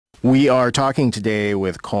We are talking today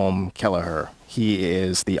with Colm Kelleher. He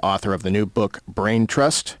is the author of the new book, Brain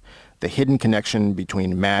Trust: The Hidden Connection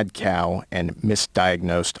Between Mad Cow and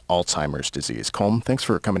Misdiagnosed Alzheimer's Disease. Colm, thanks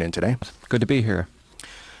for coming in today. Good to be here.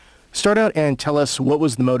 Start out and tell us, what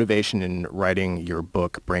was the motivation in writing your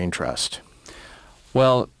book, Brain Trust?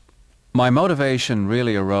 Well, my motivation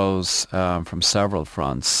really arose from several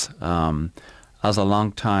fronts. As a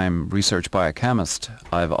long-time research biochemist,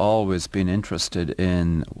 I've always been interested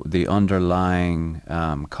in the underlying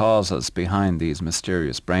causes behind these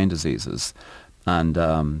mysterious brain diseases. And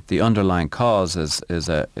the underlying cause is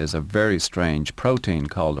a very strange protein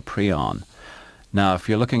called a prion. Now, if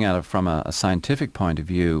you're looking at it from a scientific point of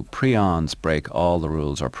view, prions break all the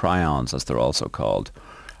rules, or prions as they're also called.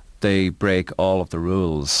 They break all of the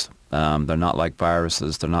rules. They're not like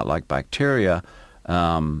viruses, they're not like bacteria.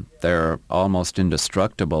 They're almost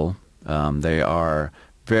indestructible. They are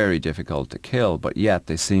very difficult to kill, but yet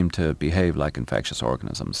they seem to behave like infectious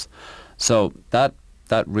organisms. So that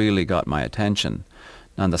really got my attention.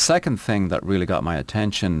 And the second thing that really got my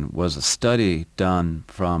attention was a study done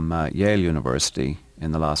from Yale University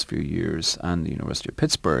in the last few years and the University of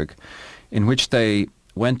Pittsburgh, in which they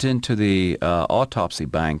went into the autopsy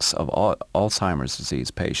banks of Alzheimer's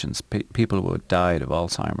disease patients, people who had died of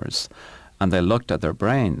Alzheimer's, and they looked at their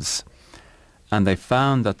brains, and they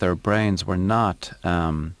found that their brains were not,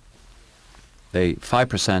 5%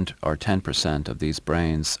 or 10% of these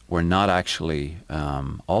brains were not actually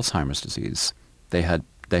Alzheimer's disease. They had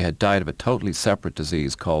died of a totally separate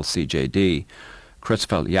disease called CJD,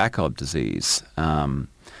 Creutzfeldt-Jakob disease,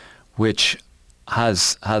 which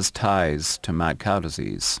has ties to mad cow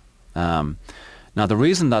disease. Now, the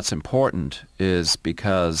reason that's important is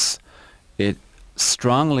because it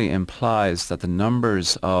strongly implies that the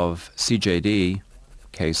numbers of CJD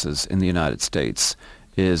cases in the United States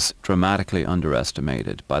is dramatically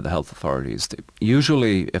underestimated by the health authorities.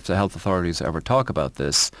 Usually, if the health authorities ever talk about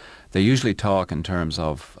this, they usually talk in terms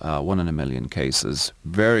of 1 in a million cases,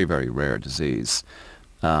 very, very rare disease.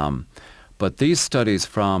 But these studies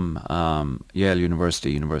from Yale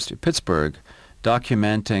University, University of Pittsburgh,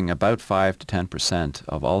 documenting about 5 to 10%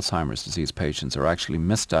 of Alzheimer's disease patients are actually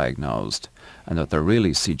misdiagnosed and that they're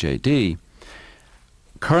really CJD.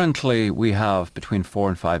 Currently, we have between 4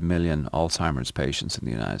 and 5 million Alzheimer's patients in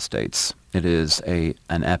the United States. It is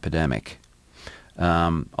an epidemic.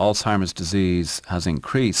 Alzheimer's disease has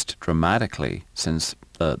increased dramatically since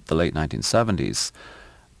the late 1970s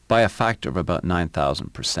by a factor of about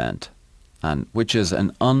 9,000%, and which is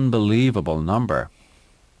an unbelievable number.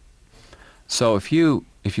 So if you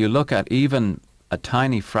look at even a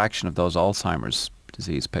tiny fraction of those Alzheimer's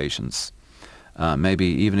disease patients, maybe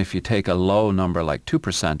even if you take a low number like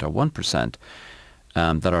 2% or 1%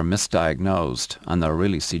 that are misdiagnosed and they're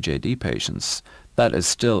really CJD patients, that is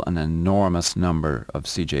still an enormous number of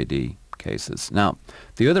CJD cases. Now,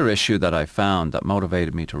 the other issue that I found that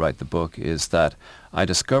motivated me to write the book is that I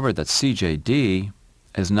discovered that CJD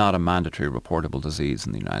is not a mandatory reportable disease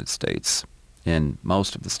in the United States, in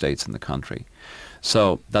most of the states in the country.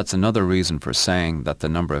 So that's another reason for saying that the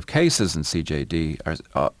number of cases in CJD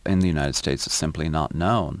in the United States is simply not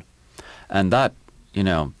known. And that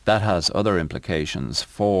has other implications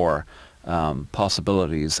for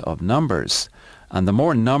possibilities of numbers. And the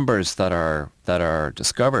more numbers that are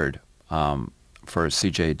discovered for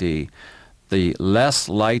CJD, the less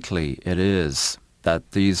likely it is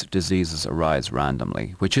that these diseases arise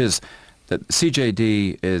randomly, which is that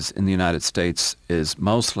CJD is in the United States is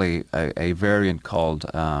mostly a variant called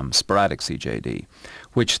sporadic CJD,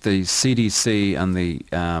 which the CDC and the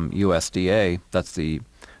USDA, that's the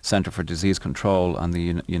Center for Disease Control, and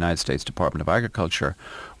the United States Department of Agriculture,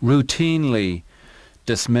 routinely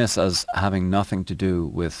dismiss as having nothing to do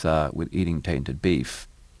with eating tainted beef.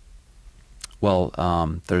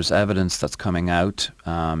 Well, there's evidence that's coming out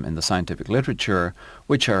in the scientific literature,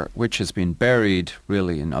 which has been buried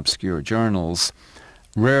really in obscure journals,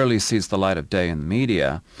 rarely sees the light of day in the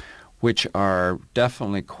media, which are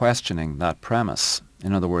definitely questioning that premise.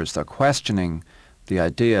 In other words, they're questioning the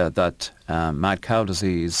idea that mad cow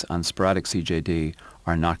disease and sporadic CJD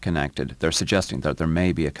are not connected. They're suggesting that there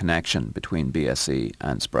may be a connection between BSE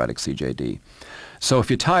and sporadic CJD. So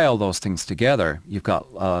if you tie all those things together, you've got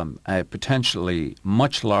a potentially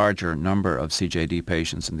much larger number of CJD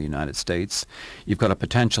patients in the United States. You've got a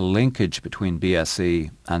potential linkage between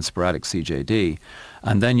BSE and sporadic CJD,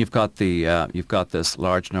 and then you've got this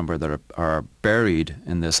large number that are buried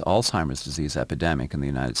in this Alzheimer's disease epidemic in the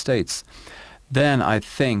United States. Then I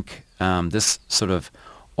think this sort of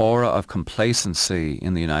aura of complacency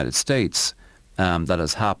in the United States that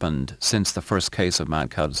has happened since the first case of mad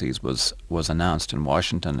cow disease was announced in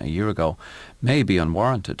Washington a year ago may be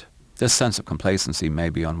unwarranted. This sense of complacency may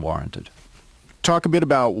be unwarranted. Talk a bit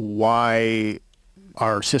about why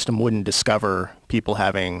our system wouldn't discover people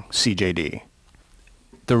having CJD.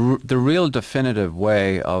 The real definitive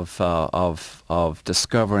way of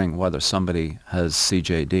discovering whether somebody has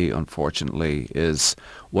CJD, unfortunately, is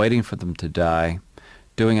waiting for them to die,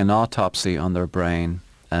 doing an autopsy on their brain,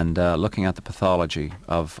 and looking at the pathology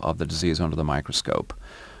of the disease under the microscope.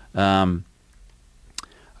 A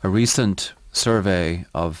recent survey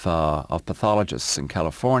of pathologists in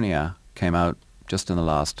California came out just in the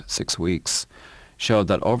last 6 weeks, showed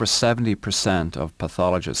that over 70% of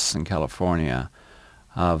pathologists in California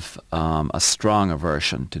have a strong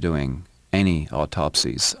aversion to doing any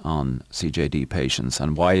autopsies on CJD patients.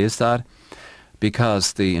 And why is that?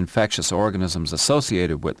 Because the infectious organisms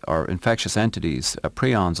associated with, or infectious entities,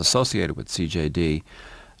 prions associated with CJD,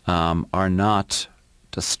 are not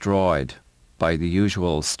destroyed by the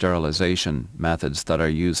usual sterilization methods that are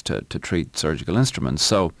used to treat surgical instruments.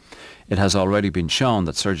 So it has already been shown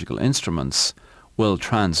that surgical instruments will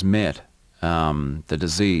transmit the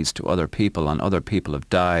disease to other people, and other people have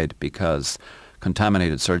died because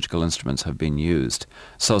contaminated surgical instruments have been used.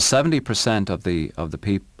 So 70% of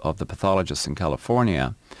the pathologists in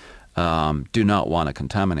California do not want to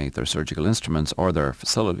contaminate their surgical instruments or their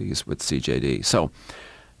facilities with CJD. So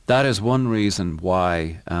that is one reason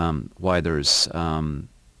why there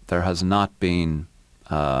has not been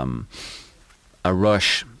a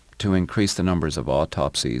rush to increase the numbers of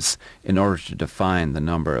autopsies in order to define the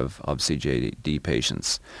number of CJD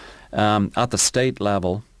patients. At the state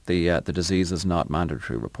level, the disease is not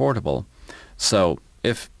mandatory reportable. So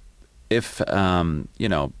if a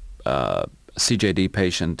CJD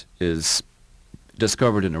patient is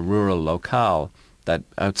discovered in a rural locale that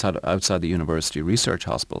outside the university research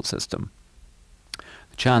hospital system,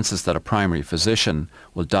 the chances that a primary physician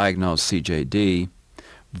will diagnose CJD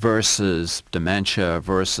versus dementia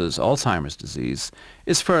versus Alzheimer's disease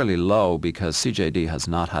is fairly low, because CJD has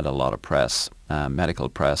not had a lot of press, medical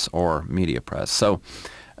press or media press. So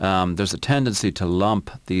there's a tendency to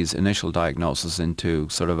lump these initial diagnoses into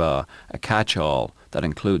sort of a catch-all that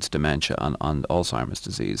includes dementia and Alzheimer's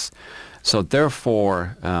disease. So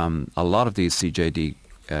therefore, a lot of these CJD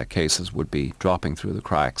cases would be dropping through the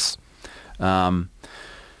cracks. Now,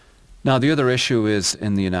 the other issue is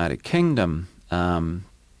in the United Kingdom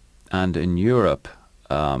and in Europe,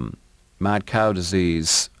 mad cow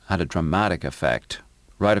disease had a dramatic effect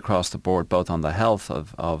right across the board, both on the health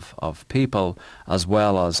of people as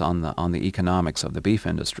well as on the economics of the beef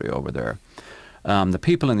industry over there. The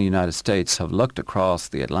people in the United States have looked across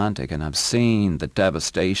the Atlantic and have seen the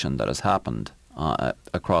devastation that has happened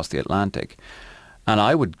across the Atlantic. And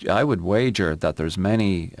I would wager that there's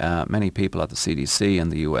many people at the CDC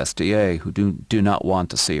and the USDA who do not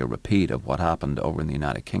want to see a repeat of what happened over in the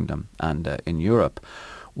United Kingdom and in Europe,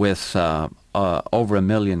 with over 1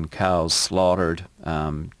 million cows slaughtered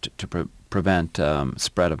to prevent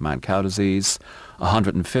spread of mad cow disease,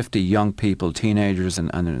 150 young people, teenagers in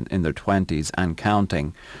their 20s and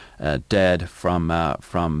counting, dead from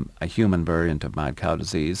a human variant of mad cow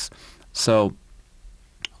disease. So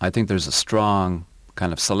I think there's a strong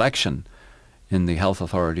kind of selection in the health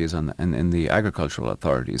authorities and in the agricultural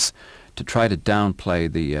authorities to try to downplay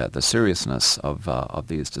the seriousness of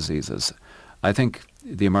these diseases. I think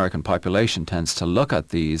the American population tends to look at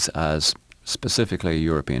these as specifically a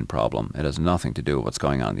European problem. It has nothing to do with what's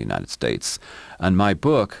going on in the United States. And my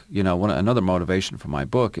book, another motivation for my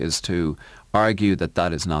book is to argue that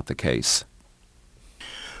that is not the case.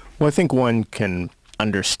 Well, I think one can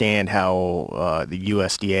understand how the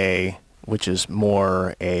USDA, which is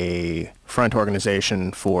more a front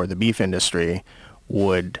organization for the beef industry,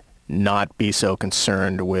 would not be so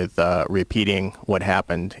concerned with repeating what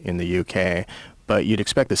happened in the UK. But you'd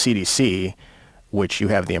expect the CDC, which you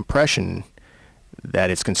have the impression that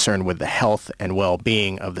it's concerned with the health and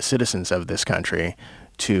well-being of the citizens of this country,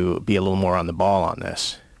 to be a little more on the ball on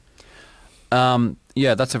this.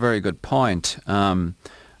 Yeah, that's a very good point.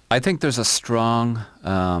 I think there's a strong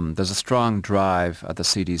drive at the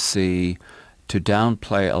CDC to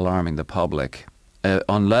downplay alarming the public,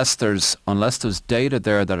 unless there's data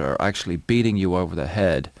there that are actually beating you over the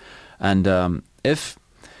head. And if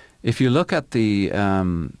you look at the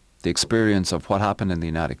experience of what happened in the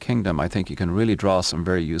United Kingdom, I think you can really draw some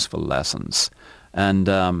very useful lessons. And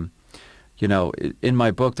in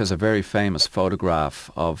my book, there's a very famous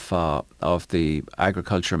photograph of the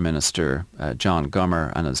agriculture minister, John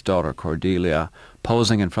Gummer, and his daughter Cordelia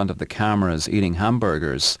posing in front of the cameras eating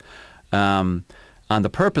hamburgers. And And the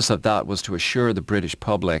purpose of that was to assure the British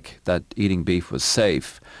public that eating beef was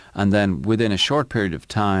safe. And then within a short period of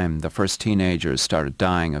time, the first teenagers started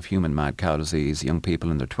dying of human mad cow disease. Young people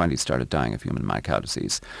in their 20s started dying of human mad cow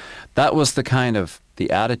disease. That was the kind of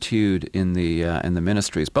the attitude in the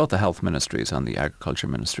ministries, both the health ministries and the agriculture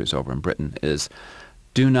ministries over in Britain, is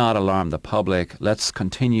do not alarm the public. Let's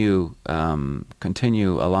continue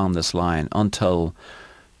along this line until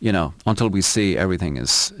we see everything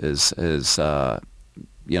is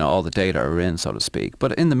all the data are in, so to speak.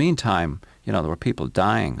 But in the meantime, there were people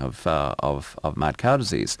dying of mad cow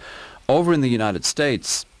disease. Over in the United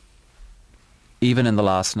States, even in the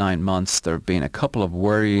last 9 months, there have been a couple of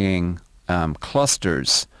worrying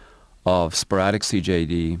clusters of sporadic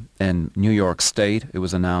CJD in New York State. It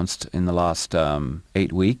was announced in the last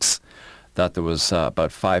 8 weeks that there was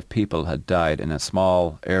about 5 people had died in a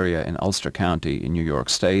small area in Ulster County in New York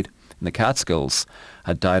State. In the Catskills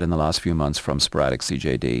had died in the last few months from sporadic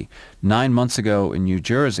CJD. 9 months ago in New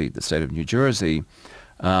Jersey, the state of New Jersey,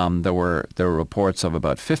 there were reports of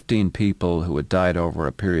about 15 people who had died over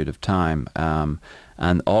a period of time,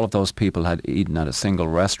 and all of those people had eaten at a single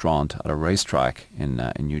restaurant at a racetrack in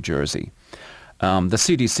New Jersey. The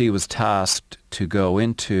CDC was tasked to go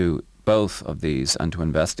into both of these and to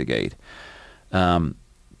investigate.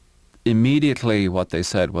 Immediately what they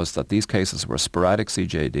said was that these cases were sporadic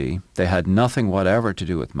CJD. They had nothing whatever to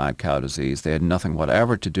do with mad cow disease. They had nothing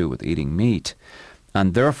whatever to do with eating meat.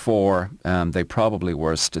 And therefore, they probably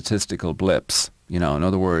were statistical blips. In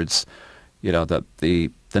other words, that the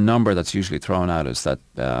number that's usually thrown out is that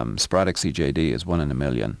sporadic CJD is 1 in a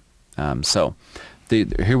million.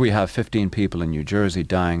 Here we have 15 people in New Jersey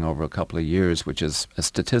dying over a couple of years, which is a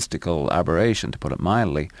statistical aberration, to put it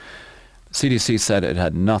mildly. CDC said it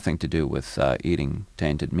had nothing to do with eating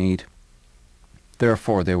tainted meat.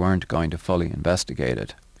 Therefore, they weren't going to fully investigate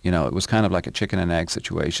it. It was kind of like a chicken and egg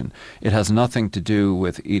situation. It has nothing to do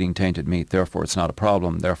with eating tainted meat, therefore it's not a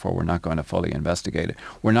problem, therefore we're not going to fully investigate it.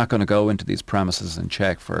 We're not going to go into these premises and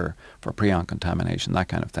check for prion contamination, that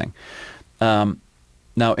kind of thing.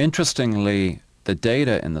 Now, interestingly, the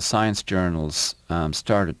data in the science journals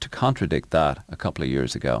started to contradict that a couple of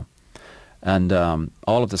years ago. And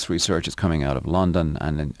all of this research is coming out of London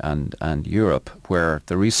and Europe, where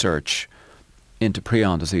the research into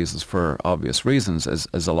prion diseases, for obvious reasons,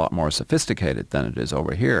 is a lot more sophisticated than it is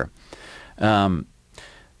over here. What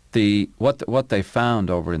they found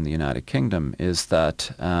over in the United Kingdom is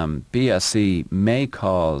that BSE may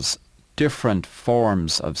cause different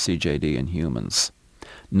forms of CJD in humans.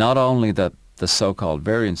 Not only the so-called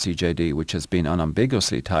variant CJD, which has been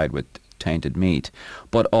unambiguously tied with tainted meat,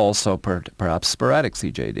 but also perhaps sporadic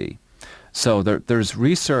CJD. So there's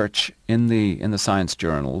research in the science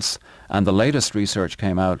journals, and the latest research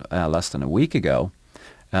came out less than a week ago,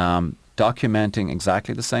 documenting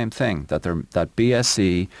exactly the same thing, that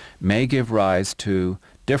BSE may give rise to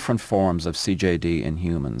different forms of CJD in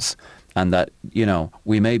humans, and that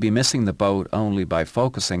we may be missing the boat only by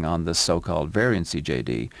focusing on this so-called variant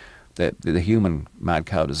CJD. The human mad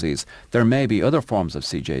cow disease. There may be other forms of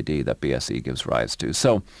CJD that BSE gives rise to.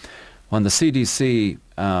 So when the CDC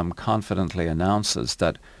confidently announces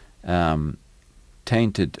that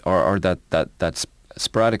tainted or that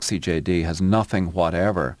sporadic CJD has nothing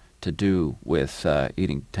whatever to do with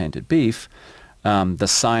eating tainted beef, the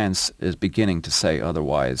science is beginning to say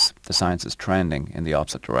otherwise. The science is trending in the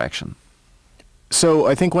opposite direction. So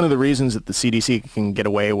I think one of the reasons that the CDC can get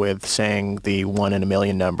away with saying the 1 in a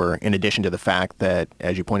million number, in addition to the fact that,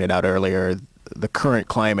 as you pointed out earlier, the current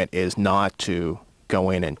climate is not to go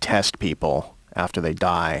in and test people after they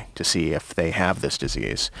die to see if they have this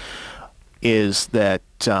disease, is that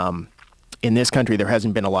in this country there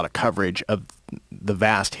hasn't been a lot of coverage of the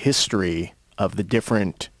vast history of the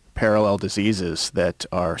different parallel diseases that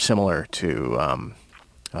are similar to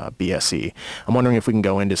BSE. I'm wondering if we can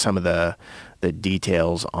go into some of the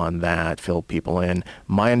details on that, fill people in.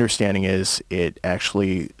 My understanding is it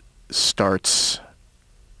actually starts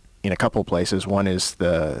in a couple of places. One is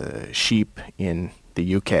the sheep in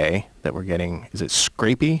the UK that we're getting. Is it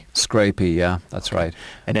scrapie? Scrapie, yeah, that's right.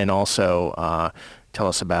 And then also tell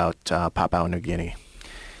us about Papua New Guinea.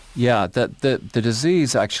 Yeah, the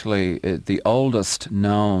disease actually, the oldest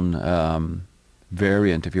known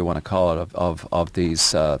variant, if you want to call it, of these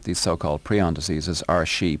so-called prion diseases are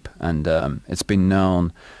sheep, and it's been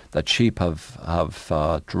known that sheep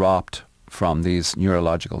have dropped from these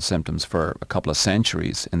neurological symptoms for a couple of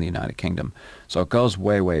centuries in the United Kingdom. So it goes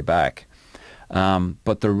way, way back.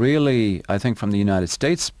 But the really, I think from the United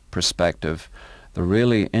States perspective, the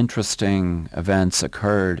really interesting events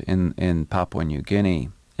occurred in Papua New Guinea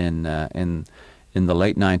in the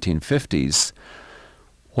late 1950s.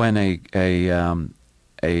 when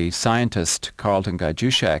a scientist, Carlton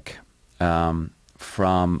Gajushek,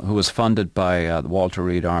 who was funded by the Walter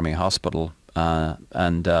Reed Army Hospital,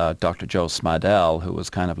 and Dr. Joe Smadel, who was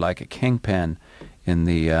kind of like a kingpin at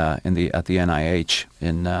the NIH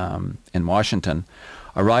in Washington,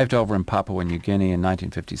 arrived over in Papua New Guinea in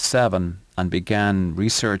 1957 and began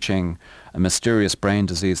researching a mysterious brain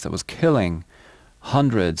disease that was killing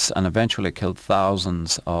hundreds and eventually killed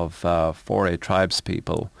thousands of Foray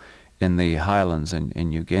tribespeople in the highlands in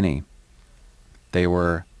New Guinea. They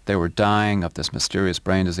were dying of this mysterious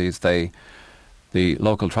brain disease. The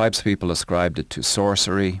local tribespeople ascribed it to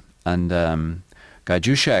sorcery, and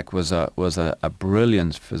Gajushek was a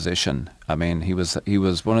brilliant physician. I mean, he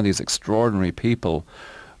was one of these extraordinary people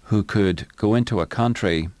who could go into a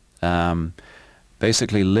country,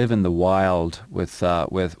 basically live in the wild with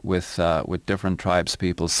different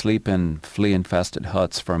tribespeople, sleep in flea-infested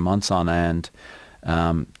huts for months on end,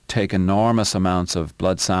 take enormous amounts of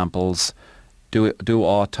blood samples, do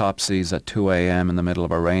autopsies at 2 a.m. in the middle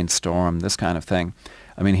of a rainstorm, this kind of thing.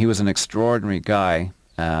 I mean, he was an extraordinary guy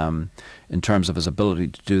in terms of his ability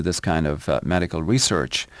to do this kind of medical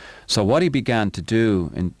research. So what he began to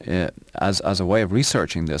do as a way of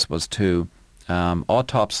researching this was to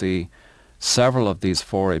autopsy several of these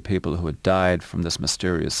Foray people who had died from this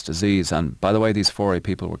mysterious disease. And by the way, these Foray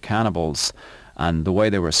people were cannibals, and the way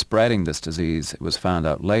they were spreading this disease, it was found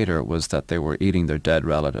out later, was that they were eating their dead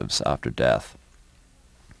relatives after death.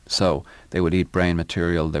 So they would eat brain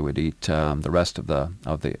material, they would eat the rest of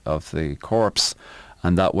the corpse,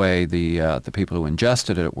 and that way the people who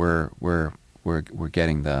ingested it were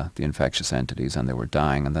getting the infectious entities, and they were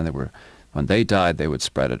dying, and then when they died, they would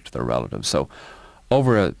spread it to their relatives. So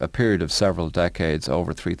over a period of several decades,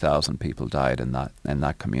 over 3,000 people died in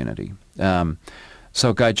that community.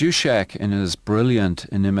 So Gajushek, in his brilliant,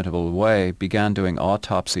 inimitable way, began doing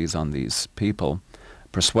autopsies on these people,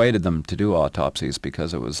 persuaded them to do autopsies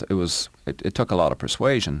because it took a lot of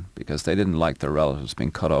persuasion, because they didn't like their relatives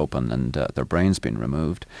being cut open and their brains being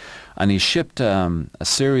removed. And he shipped a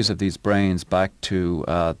series of these brains back to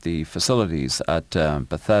the facilities at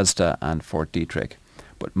Bethesda and Fort Detrick,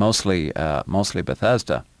 but mostly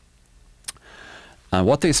Bethesda. And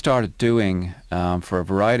what they started doing for a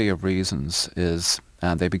variety of reasons is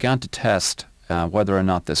they began to test whether or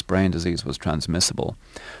not this brain disease was transmissible.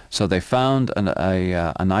 So they found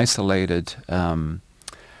an isolated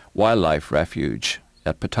wildlife refuge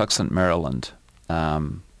at Patuxent, Maryland,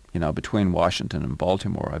 between Washington and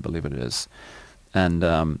Baltimore, I believe it is.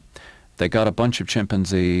 And they got a bunch of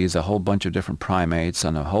chimpanzees, a whole bunch of different primates,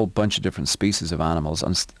 and a whole bunch of different species of animals,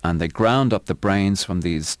 and they ground up the brains from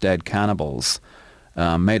these dead cannibals,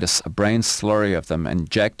 made a brain slurry of them,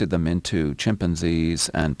 injected them into chimpanzees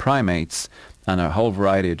and primates and a whole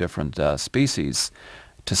variety of different species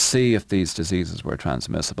to see if these diseases were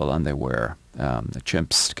transmissible, and they were. The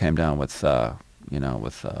chimps came down with the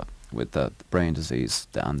brain disease,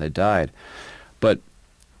 and they died. But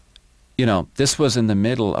this was in the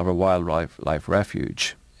middle of a wildlife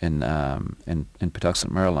refuge in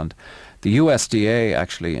Patuxent, Maryland. The USDA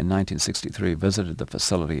actually in 1963 visited the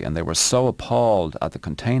facility, and they were so appalled at the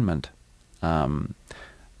containment, the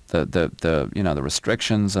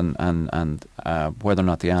restrictions and whether or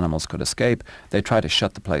not the animals could escape, they tried to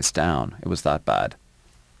shut the place down. It was that bad.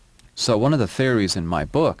 So one of the theories in my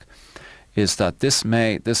book is that this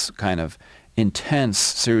kind of intense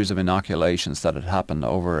series of inoculations that had happened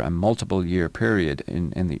over a multiple year period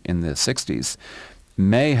in the 60s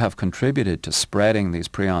may have contributed to spreading these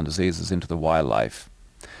prion diseases into the wildlife.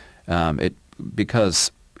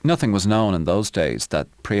 Because nothing was known in those days that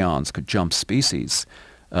prions could jump species.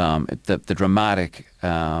 The dramatic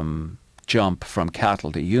jump from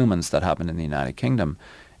cattle to humans that happened in the United Kingdom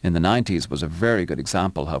in the 90s was a very good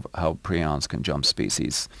example of how prions can jump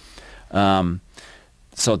species.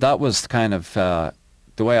 So that was kind of the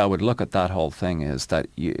way I would look at that whole thing, is that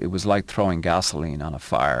it was like throwing gasoline on a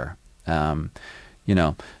fire.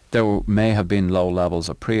 There may have been low levels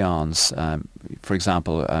of prions. For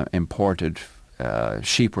example,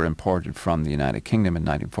 sheep were imported from the United Kingdom in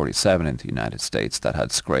 1947 into the United States that had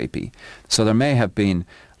scrapie. So there may have been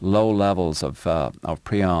low levels of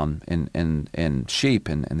prion in sheep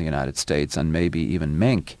in the United States, and maybe even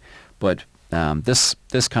mink. But this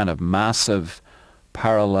kind of massive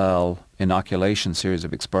parallel inoculation series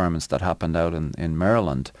of experiments that happened out in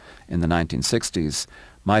Maryland in the 1960s,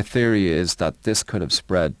 my theory is that this could have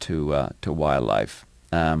spread to wildlife.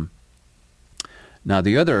 Now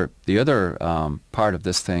the other part of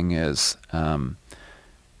this thing is about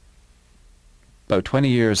 20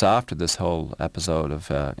 years after this whole episode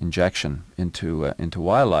of injection into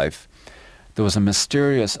wildlife, There was a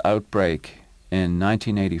mysterious outbreak in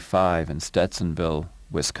 1985 in Stetsonville,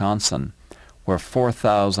 Wisconsin, where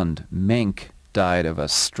 4,000 mink died of a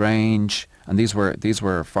strange, and these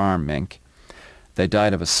were farm mink. They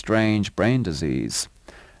died of a strange brain disease.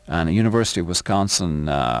 And a University of Wisconsin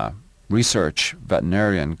research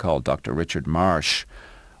veterinarian called Dr. Richard Marsh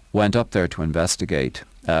went up there to investigate.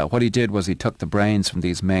 What he did was he took the brains from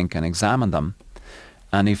these mink and examined them,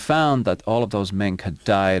 and he found that all of those mink had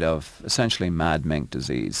died of essentially mad mink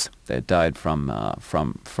disease. They had died from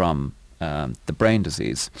the brain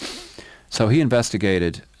disease. So he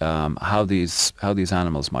investigated how these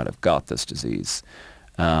animals might have got this disease.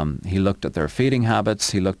 He looked at their feeding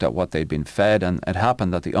habits, he looked at what they'd been fed, and it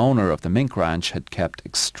happened that the owner of the mink ranch had kept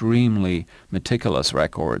extremely meticulous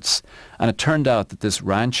records. And it turned out that this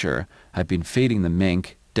rancher had been feeding the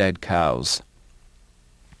mink dead cows,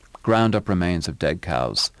 ground up remains of dead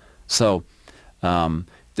cows. So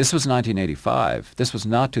this was 1985. This was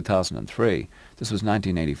not 2003. This was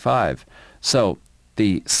 1985. So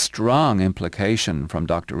the strong implication from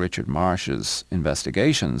Dr. Richard Marsh's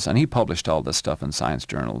investigations, and he published all this stuff in science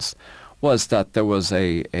journals, was that there was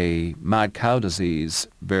a mad cow disease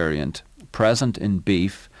variant present in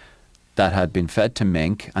beef that had been fed to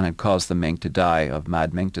mink and had caused the mink to die of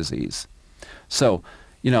mad mink disease. So,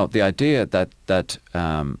 the idea that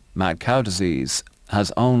mad cow disease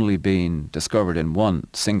has only been discovered in one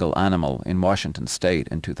single animal in Washington state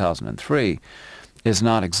in 2003 is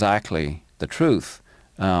not exactly the truth,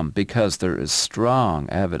 because there is strong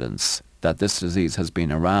evidence that this disease has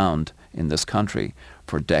been around in this country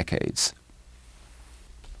for decades.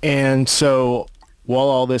 And so while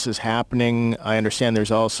all this is happening, I understand there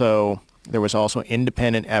was also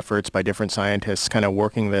independent efforts by different scientists kind of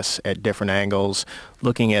working this at different angles,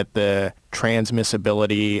 looking at the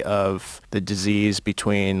transmissibility of the disease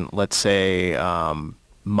between, let's say,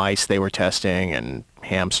 mice they were testing and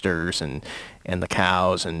hamsters and the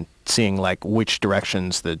cows, and seeing like which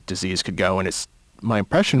directions the disease could go. And my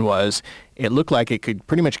impression was it looked like it could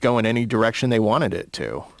pretty much go in any direction they wanted it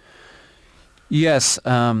to. Yes,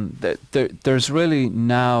 there's really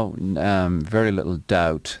now very little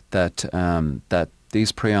doubt that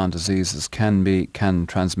these prion diseases can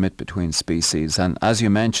transmit between species. And as you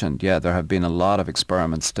mentioned, there have been a lot of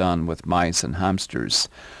experiments done with mice and hamsters.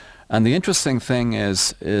 And the interesting thing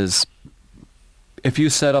is if you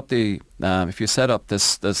set up these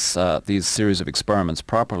series of experiments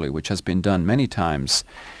properly, which has been done many times,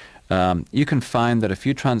 you can find that if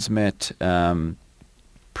you transmit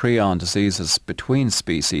prion diseases between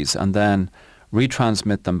species and then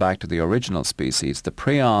retransmit them back to the original species, the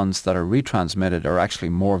prions that are retransmitted are actually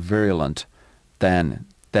more virulent than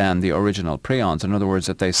the original prions. In other words,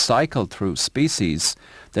 if they cycle through species,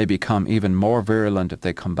 they become even more virulent if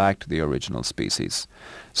they come back to the original species.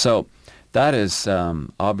 So that is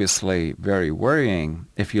obviously very worrying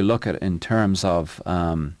if you look at it in terms of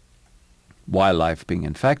wildlife being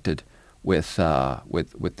infected with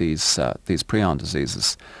these prion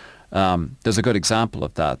diseases. There's a good example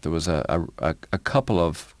of that. There was a couple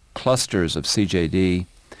of clusters of CJD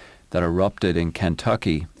that erupted in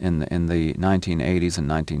Kentucky in the 1980s and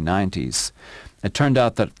 1990s. It turned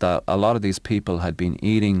out that a lot of these people had been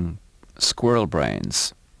eating squirrel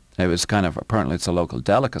brains. It was apparently it's a local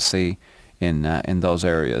delicacy in those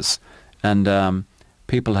areas, and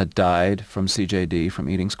people had died from CJD from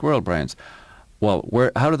eating squirrel brains. Well,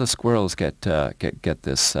 how do the squirrels get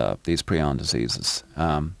these prion diseases?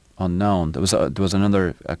 Unknown. There was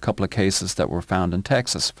a couple of cases that were found in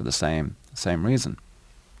Texas for the same reason.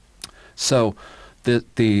 So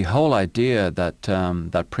the whole idea that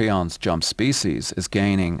prions jump species is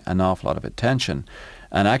gaining an awful lot of attention,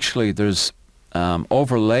 and actually there's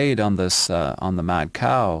overlaid on this on the mad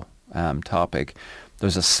cow topic.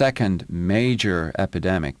 There's a second major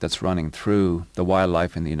epidemic that's running through the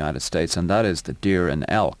wildlife in the United States, and that is the deer and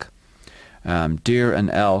elk. Deer and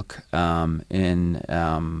elk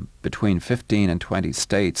in between 15 and 20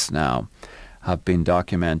 states now have been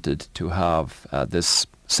documented to have this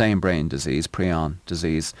same brain disease, prion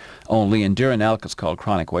disease. Only in deer and elk it's called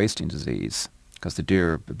chronic wasting disease, because the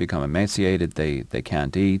deer become emaciated, they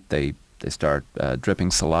can't eat, they start dripping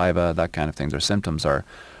saliva, that kind of thing. Their symptoms are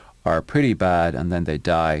pretty bad, and then they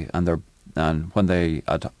die, and when the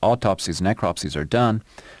autopsies, necropsies are done,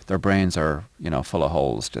 their brains are full of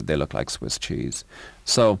holes. They look like Swiss cheese.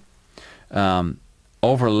 So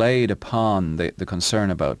overlaid upon the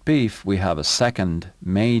concern about beef, we have a second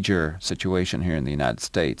major situation here in the United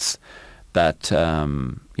States that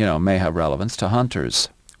may have relevance to hunters.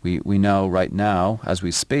 We know right now, as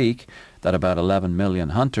we speak, that about 11 million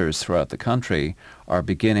hunters throughout the country are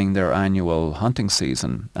beginning their annual hunting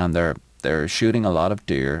season, and they're shooting a lot of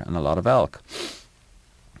deer and a lot of elk.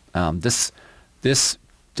 This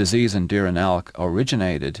disease in deer and elk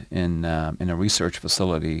originated in a research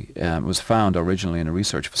facility. Was found originally in a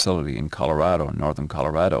research facility in Colorado, northern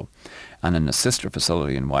Colorado, and in a sister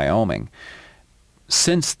facility in Wyoming.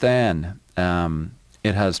 Since then,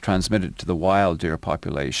 it has transmitted to the wild deer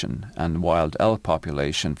population and wild elk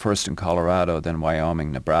population, first in Colorado, then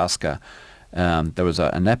Wyoming, Nebraska. There was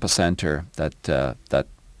an epicenter that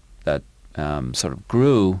sort of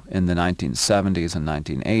grew in the 1970s and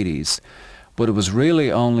 1980s, but it was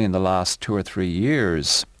really only in the last 2 or 3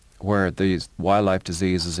 years where these wildlife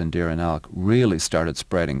diseases in deer and elk really started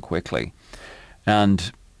spreading quickly.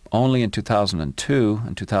 And only in 2002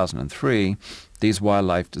 and 2003, these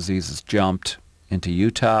wildlife diseases jumped into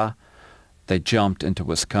Utah, they jumped into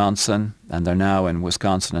Wisconsin, and they're now in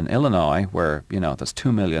Wisconsin and Illinois, where, there's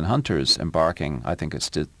 2 million hunters embarking, I think it's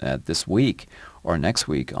this week or next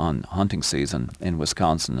week, on hunting season in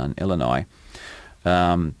Wisconsin and Illinois.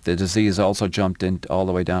 The disease also jumped in all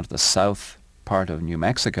the way down to the south part of New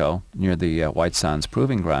Mexico, near the White Sands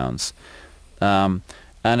Proving Grounds. And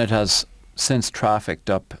it has since trafficked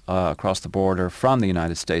up across the border from the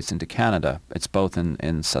United States into Canada. It's both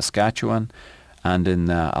in Saskatchewan and in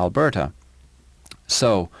Alberta.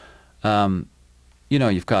 So,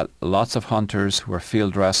 you've got lots of hunters who are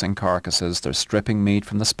field dressing carcasses. They're stripping meat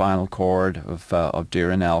from the spinal cord of deer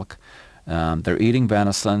and elk. They're eating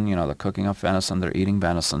venison. They're cooking up venison. They're eating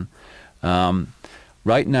venison.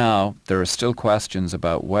 Right now, there are still questions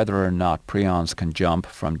about whether or not prions can jump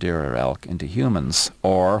from deer or elk into humans,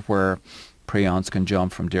 or where prions can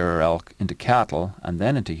jump from deer or elk into cattle and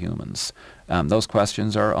then into humans. Those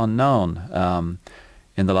questions are unknown.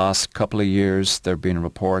 In the last couple of years, there have been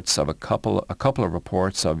reports of a couple of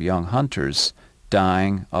reports of young hunters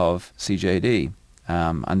dying of CJD,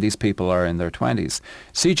 and these people are in their 20s.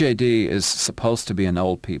 CJD is supposed to be an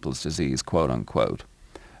old people's disease, quote unquote.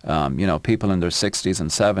 People in their 60s and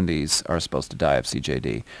 70s are supposed to die of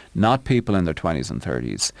CJD, not people in their 20s and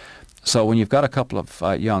 30s. So when you've got a couple of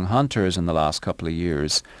young hunters in the last couple of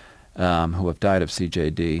years who have died of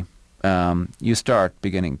CJD, you start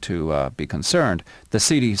beginning to be concerned. The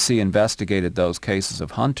CDC investigated those cases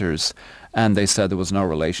of hunters, and they said there was no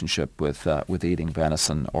relationship with eating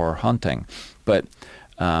venison or hunting. But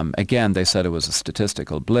again, they said it was a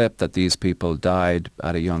statistical blip, that these people died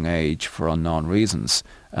at a young age for unknown reasons.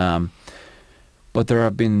 But there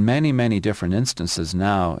have been many, many different instances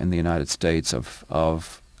now in the United States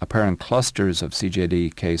of apparent clusters of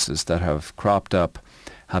CJD cases that have cropped up,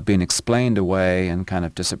 have been explained away and kind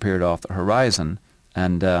of disappeared off the horizon.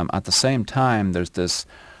 And at the same time, there's this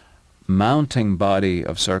mounting body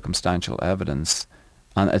of circumstantial evidence,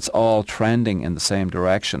 and it's all trending in the same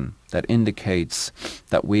direction, that indicates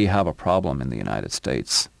that we have a problem in the United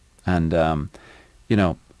States. And,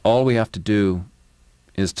 all we have to do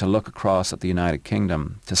is to look across at the United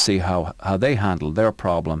Kingdom to see how they handled their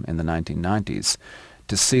problem in the 1990s,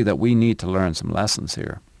 to see that we need to learn some lessons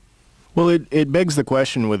here. Well, it begs the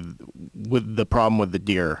question with the problem with the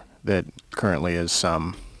deer that currently is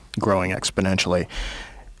growing exponentially.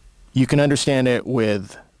 You can understand it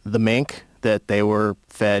with the mink, that they were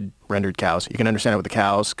fed rendered cows. You can understand it with the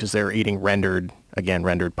cows because they're eating rendered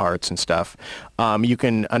parts and stuff. You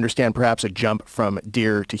can understand perhaps a jump from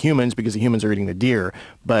deer to humans because the humans are eating the deer.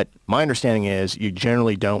 But my understanding is you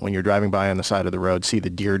generally don't, when you're driving by on the side of the road, see the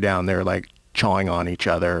deer down there like chawing on each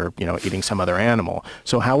other, eating some other animal.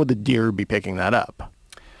 So how would the deer be picking that up?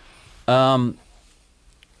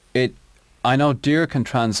 I know deer can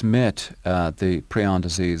transmit the prion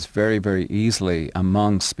disease very, very easily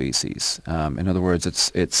among species. In other words,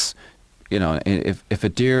 it's if a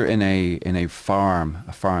deer in a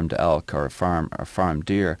farmed elk or a farmed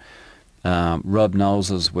deer rub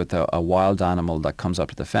noses with a wild animal that comes up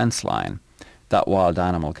to the fence line, that wild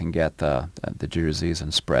animal can get the deer disease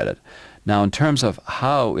and spread it. Now, in terms of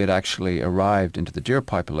how it actually arrived into the deer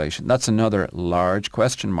population, that's another large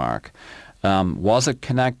question mark. Was it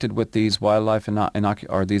connected with these wildlife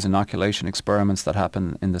or these inoculation experiments that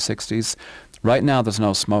happened in the 60s? Right now, there's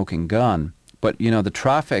no smoking gun. But, the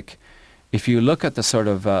traffic, if you look at the sort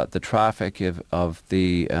of the traffic of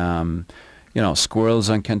the, squirrels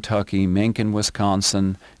in Kentucky, mink in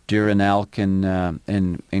Wisconsin, deer and elk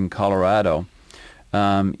in Colorado,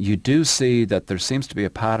 you do see that there seems to be a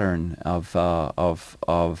pattern of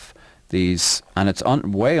these, and it's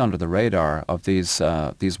way under the radar, of these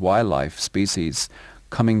wildlife species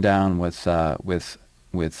coming down with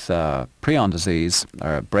prion disease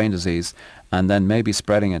or brain disease, and then maybe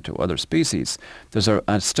spreading it to other species. There's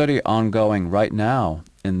a study ongoing right now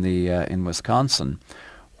in Wisconsin,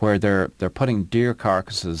 where they're putting deer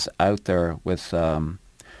carcasses out there with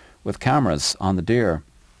cameras on the deer,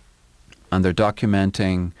 and they're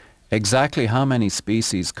documenting exactly how many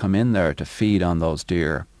species come in there to feed on those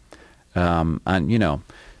deer. And, you know,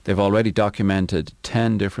 they've already documented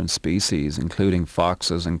 10 different species, including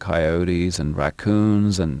foxes and coyotes and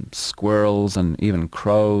raccoons and squirrels and even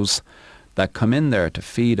crows that come in there to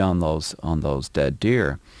feed on those dead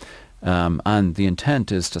deer. And the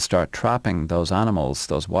intent is to start trapping those animals,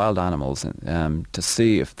 those wild animals, to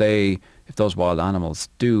see if those wild animals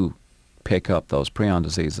do pick up those prion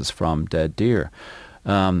diseases from dead deer.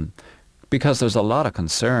 Because there's a lot of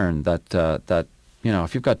concern that you know,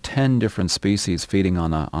 if you've got 10 different species feeding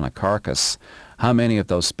on a carcass, how many of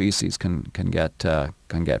those species can get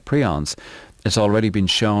prions? It's already been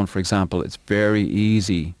shown, for example, it's very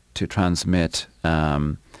easy to transmit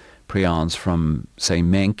prions from, say,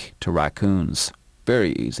 mink to raccoons.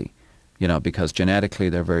 Very easy, you know, because genetically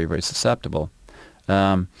they're very, very susceptible.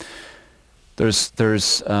 There's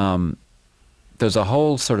a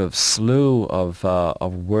whole sort of slew of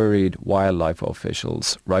worried wildlife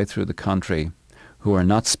officials right through the country who are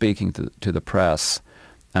not speaking to the press.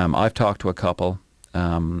 I've talked to a couple,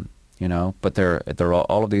 you know, but they're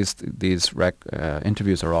all of these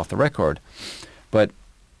interviews are off the record. But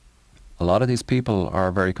a lot of these people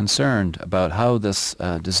are very concerned about how this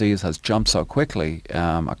disease has jumped so quickly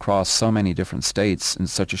across so many different states in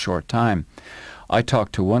such a short time. I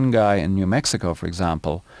talked to one guy in New Mexico, for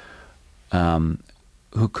example,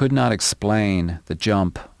 who could not explain the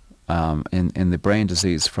jump in the brain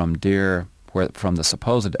disease from deer, from the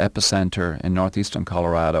supposed epicenter in northeastern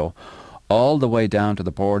Colorado, all the way down to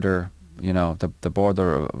the border, you know, the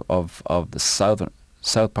border of the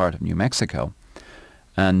south part of New Mexico.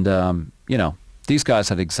 And, you know, these guys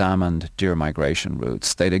had examined deer migration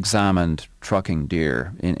routes. They'd examined trucking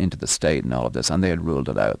deer into the state and all of this, and they had ruled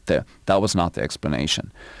it out. That was not the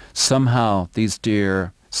explanation. Somehow these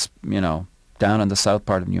deer, you know, down in the south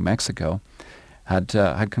part of New Mexico had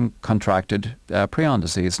contracted prion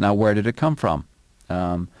disease. Now, where did it come from?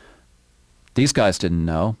 These guys didn't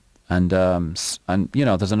know. And you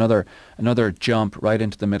know, there's another jump right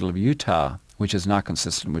into the middle of Utah, which is not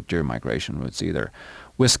consistent with deer migration routes either.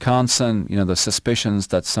 Wisconsin, you know, the suspicions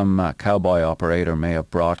that some cowboy operator may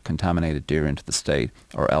have brought contaminated deer into the state,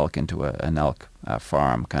 or elk into an elk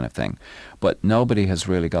farm kind of thing. But nobody has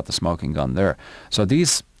really got the smoking gun there. So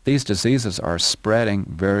these diseases are spreading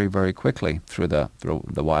very, very quickly through the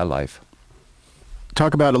wildlife.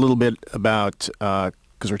 Talk about a little bit about,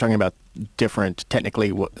 because we're talking about different,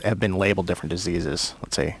 technically what have been labeled different diseases,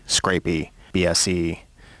 let's say scrapie, BSE,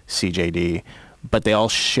 CJD, but they all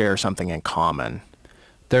share something in common.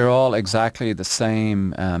 They're all exactly the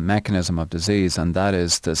same mechanism of disease, and that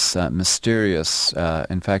is this mysterious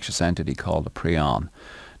infectious entity called a prion.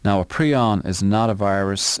 Now, a prion is not a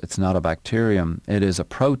virus, it's not a bacterium, it is a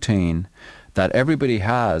protein that everybody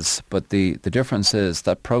has, but the difference is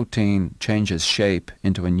that protein changes shape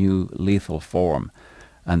into a new lethal form,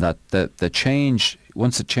 and that the change,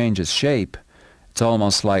 once it changes shape, it's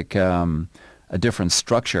almost like a different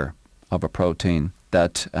structure of a protein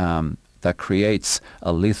that creates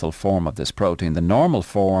a lethal form of this protein. The normal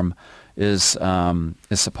form is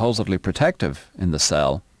supposedly protective in the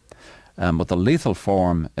cell, but the lethal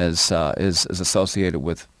form is associated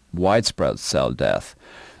with widespread cell death.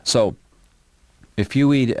 So, if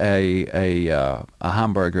you eat a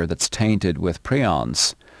hamburger that's tainted with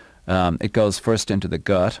prions, it goes first into the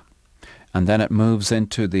gut, and then it moves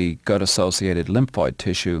into the gut-associated lymphoid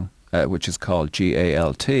tissue, which is called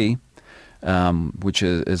GALT, which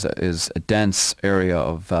is a dense area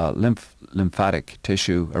of lymphatic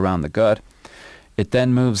tissue around the gut. It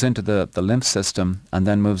then moves into the lymph system, and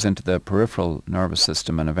then moves into the peripheral nervous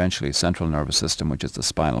system, and eventually central nervous system, which is the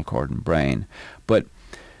spinal cord and brain. But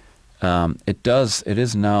it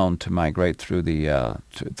is known to migrate through the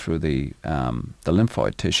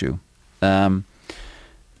lymphoid tissue.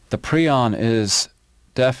 The prion is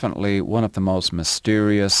definitely one of the most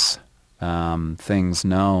mysterious things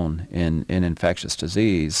known in infectious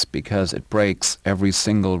disease, because it breaks every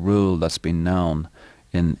single rule that's been known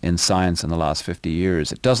in science in the last 50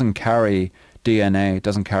 years. It doesn't carry DNA, it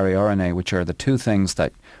doesn't carry RNA, which are the two things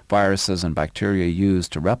that viruses and bacteria use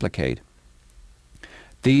to replicate.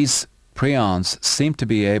 These prions seem to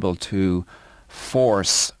be able to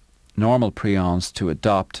force normal prions to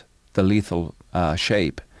adopt the lethal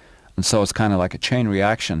shape. And so it's kind of like a chain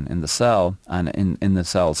reaction in the cell and in the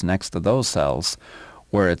cells next to those cells,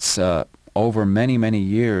 where it's over many, many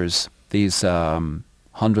years, these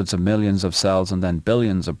hundreds of millions of cells and then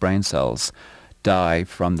billions of brain cells die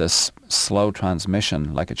from this slow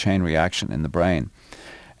transmission, like a chain reaction in the brain.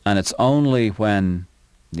 And it's only when,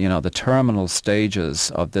 the terminal stages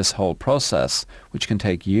of this whole process, which can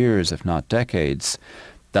take years, if not decades,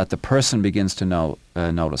 that the person begins to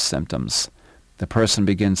notice symptoms. The person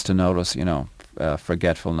begins to notice,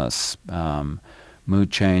 forgetfulness,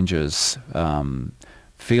 mood changes,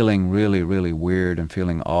 feeling really, really weird and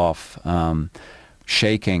feeling off,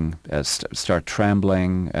 shaking, start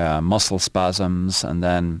trembling, muscle spasms, and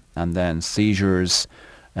then seizures,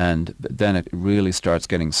 and then it really starts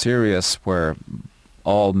getting serious, where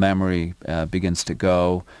all memory begins to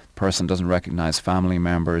go. Person doesn't recognize family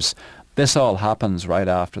members. This all happens right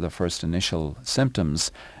after the first initial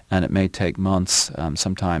symptoms, and it may take months,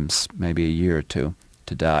 sometimes maybe a year or two,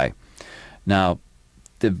 to die. Now,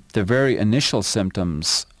 the very initial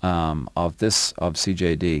symptoms of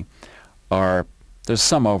CJD there's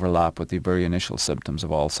some overlap with the very initial symptoms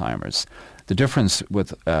of Alzheimer's. The difference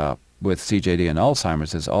with CJD and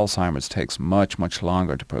Alzheimer's is Alzheimer's takes much, much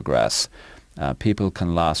longer to progress. People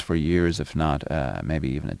can last for years, if not maybe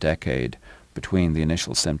even a decade, between the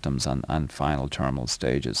initial symptoms and final terminal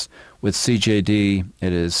stages. With CJD,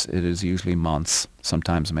 it is usually months,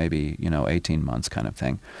 sometimes maybe 18 months kind of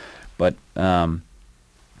thing. But the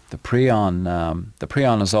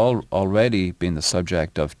prion has already been the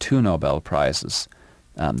subject of 2 Nobel Prizes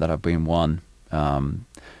that have been won.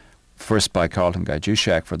 First by Carleton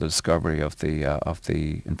Gajdusek for the discovery of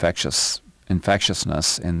the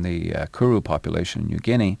infectiousness in the Kuru population in New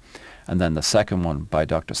Guinea, and then the second one by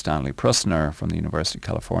Dr. Stanley Prusner from the University of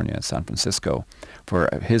California in San Francisco for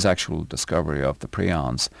his actual discovery of the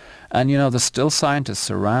prions. And there's still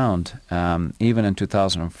scientists around, even in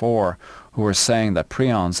 2004, who are saying that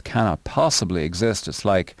prions cannot possibly exist. It's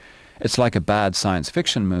like a bad science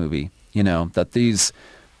fiction movie, that these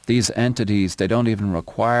entities, they don't even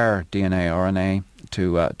require DNA, RNA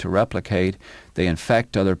to replicate. They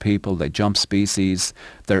infect other people. They jump species.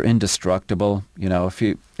 They're indestructible. If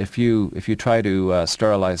you try to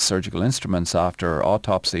sterilize surgical instruments after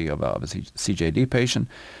autopsy of a CJD patient,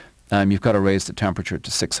 you've got to raise the temperature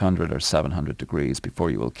to 600 or 700 degrees before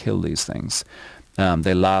you will kill these things.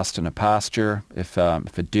 They last in a pasture. If a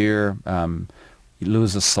deer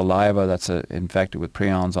loses saliva that's infected with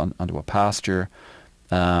prions onto a pasture,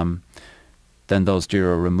 then those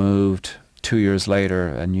deer are removed. 2 years later,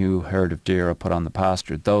 a new herd of deer are put on the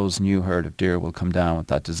pasture. Those new herd of deer will come down with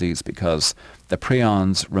that disease because the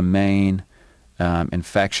prions remain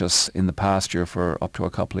infectious in the pasture for up to a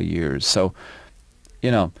couple of years. So,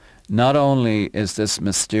 not only is this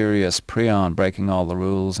mysterious prion breaking all the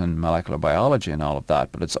rules in molecular biology and all of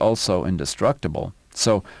that, but it's also indestructible.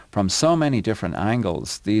 So from so many different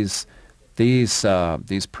angles, these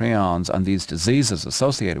prions and these diseases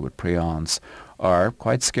associated with prions are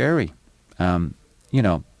quite scary.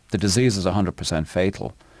 The disease is 100%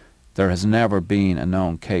 fatal. There has never been a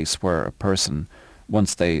known case where a person,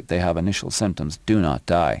 once they have initial symptoms, do not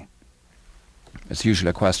die. It's usually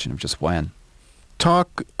a question of just when.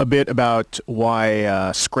 Talk a bit about why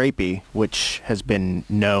scrapie, which has been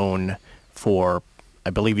known for, I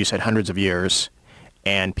believe you said, hundreds of years,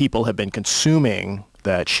 and people have been consuming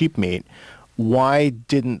that sheep meat, why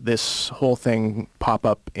didn't this whole thing pop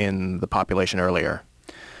up in the population earlier?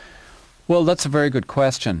 Well, that's a very good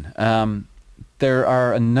question. There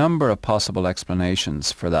are a number of possible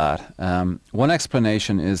explanations for that. One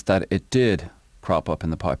explanation is that it did crop up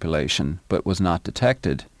in the population but was not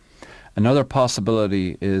detected. Another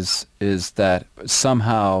possibility is that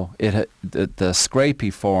somehow the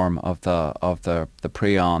scrapie form of the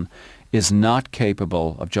prion is not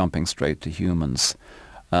capable of jumping straight to humans.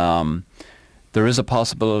 There is a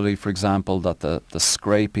possibility, for example, that the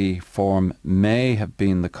scrapie form may have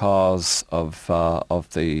been the cause of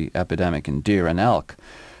the epidemic in deer and elk,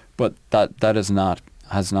 but that has not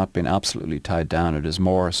been absolutely tied down. It is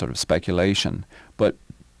more sort of speculation. But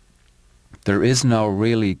there is no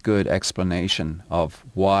really good explanation of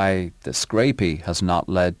why the scrapie has not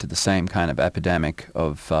led to the same kind of epidemic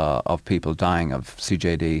of people dying of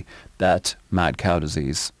CJD that mad cow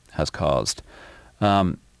disease has caused.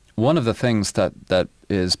 One of the things that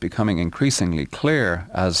is becoming increasingly clear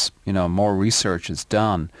as more research is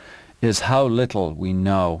done is how little we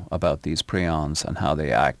know about these prions and how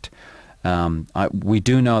they act. We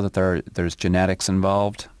do know that there's genetics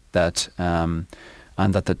involved,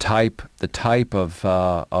 and that the type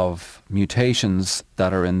of mutations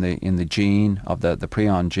that are in the gene of the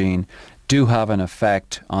prion gene do have an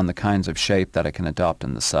effect on the kinds of shape that it can adopt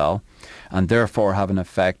in the cell, and therefore have an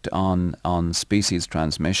effect on species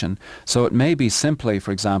transmission. So it may be simply,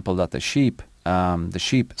 for example, that the sheep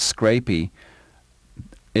scrapie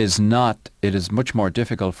it is much more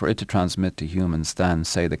difficult for it to transmit to humans than,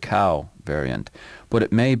 say, the cow variant. But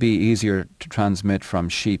it may be easier to transmit from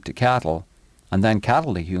sheep to cattle and then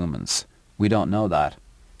cattle to humans. We don't know that.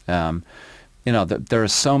 There are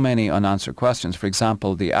so many unanswered questions. For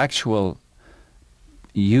example, the actual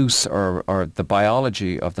use or the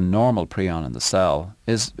biology of the normal prion in the cell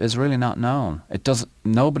is really not known.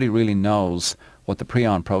 Nobody really knows what the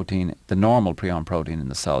prion protein, the normal prion protein in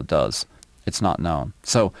the cell does. It's not known.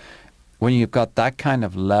 So when you've got that kind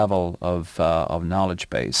of level of knowledge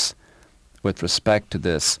base with respect to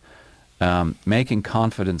this, making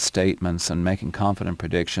confident statements and making confident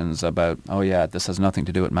predictions about, oh yeah, this has nothing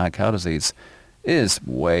to do with mad cow disease, is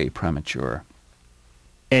way premature.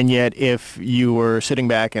 And yet, if you were sitting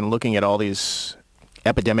back and looking at all these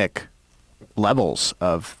epidemic levels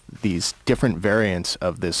of these different variants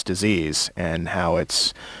of this disease and how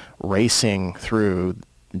it's racing through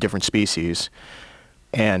different species,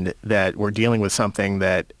 and that we're dealing with something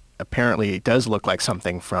that apparently does look like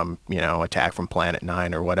something from, Attack from Planet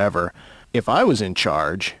 9 or whatever, if I was in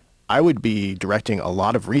charge, I would be directing a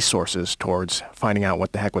lot of resources towards finding out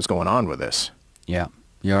what the heck was going on with this. Yeah,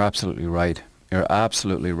 you're absolutely right. You're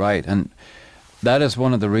absolutely right. And that is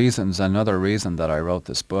one of the reasons, another reason that I wrote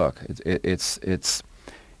this book. It's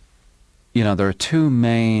there are two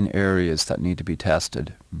main areas that need to be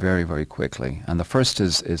tested very, very quickly. And the first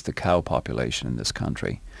is the cow population in this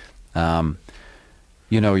country.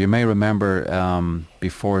 You may remember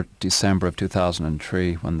before December of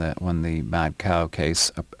 2003 when the mad cow case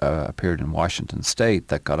appeared in Washington State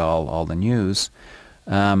that got all the news.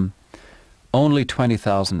 Only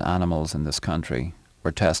 20,000 animals in this country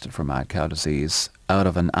were tested for mad cow disease out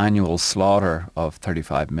of an annual slaughter of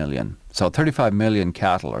 35 million. So 35 million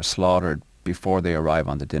cattle are slaughtered before they arrive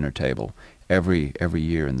on the dinner table every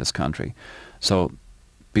year in this country. So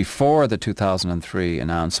before the 2003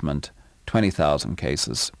 announcement, 20,000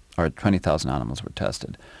 cases or 20,000 animals were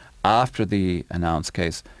tested. After the announced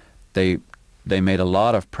case, they made a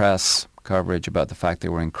lot of press coverage about the fact they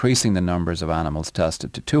were increasing the numbers of animals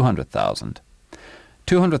tested to 200,000.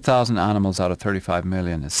 200,000 animals out of 35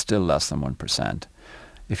 million is still less than 1%.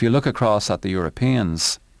 If you look across at the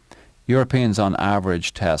Europeans on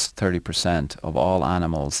average test 30% of all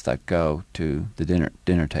animals that go to the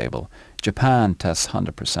dinner table. Japan tests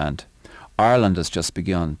 100%. Ireland has just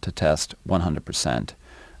begun to test 100%.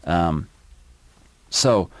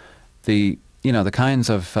 So the kinds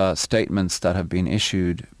of statements that have been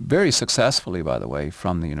issued very successfully, by the way,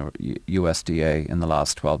 from the USDA in the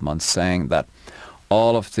last 12 months, saying that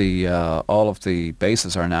all of the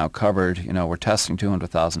bases are now covered. We're testing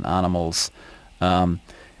 200,000 animals.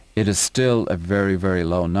 It is still a very, very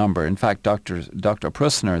low number. In fact, Dr.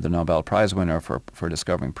 Prusner, the Nobel Prize winner for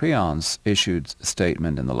discovering prions, issued a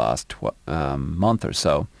statement in the last month or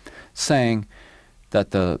so, saying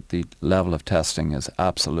that the level of testing is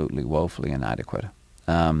absolutely woefully inadequate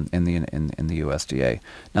in the USDA.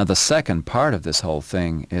 Now, the second part of this whole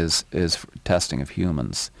thing is testing of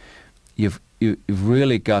humans. You've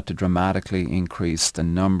really got to dramatically increase the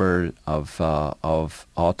number of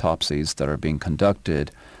autopsies that are being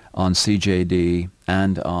conducted on CJD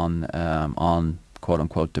and on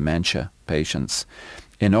quote-unquote dementia patients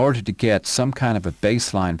in order to get some kind of a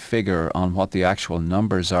baseline figure on what the actual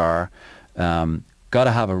numbers are. Got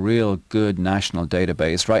to have a real good national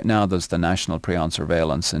database. Right now there's the National Prion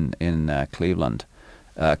Surveillance in Cleveland,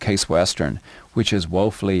 Case Western, which is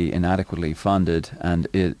woefully inadequately funded, and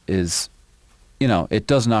it is, it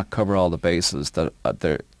does not cover all the bases. That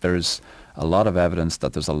there's a lot of evidence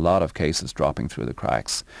that there's a lot of cases dropping through the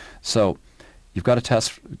cracks. So you've got to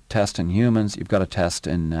test in humans. You've got to test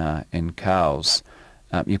in cows.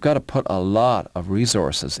 You've got to put a lot of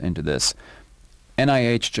resources into this.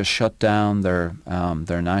 NIH just shut down their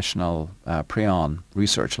national prion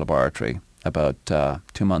research laboratory about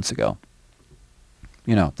 2 months ago.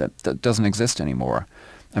 That doesn't exist anymore.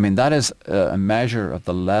 I mean, that is a measure of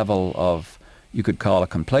the level of, you could call a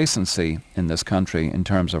complacency in this country in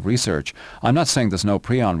terms of research. I'm not saying there's no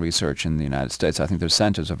prion research in the United States. I think there's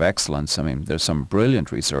centers of excellence. I mean, there's some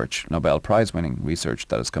brilliant research, Nobel Prize winning research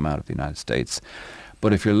that has come out of the United States.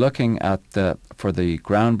 But if you're looking at for the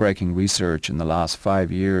groundbreaking research in the last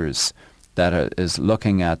 5 years that is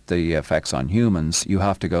looking at the effects on humans, you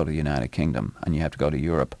have to go to the United Kingdom and you have to go to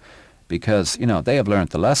Europe, because, they have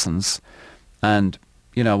learned the lessons. And,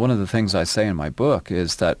 one of the things I say in my book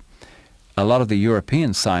is that a lot of the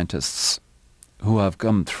European scientists who have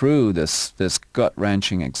come through this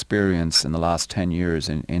gut-wrenching experience in the last 10 years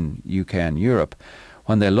in UK and Europe,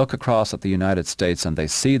 when they look across at the United States and they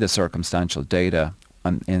see the circumstantial data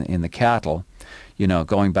in the cattle,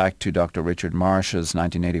 going back to Dr. Richard Marsh's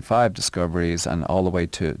 1985 discoveries and all the way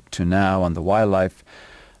to now on the wildlife,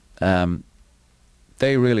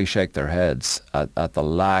 they really shake their heads at the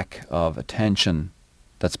lack of attention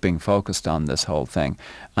that's being focused on this whole thing.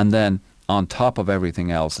 And then on top of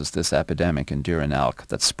everything else is this epidemic in deer and elk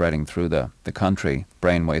that's spreading through the country,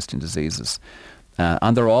 brain-wasting diseases.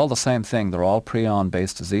 And they're all the same thing. They're all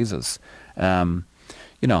prion-based diseases.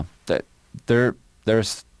 They're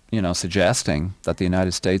suggesting that the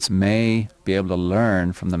United States may be able to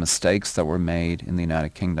learn from the mistakes that were made in the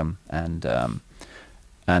United Kingdom and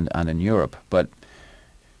in Europe. But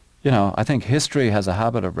I think history has a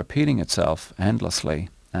habit of repeating itself endlessly.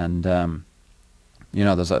 And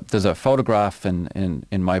there's a photograph in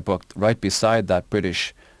my book right beside that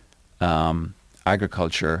British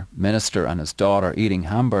agriculture minister and his daughter eating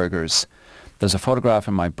hamburgers. There's a photograph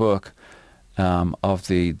in my book of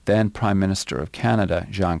the then Prime Minister of Canada,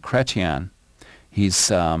 Jean Chrétien. He's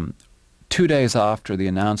 2 days after the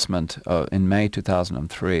announcement in May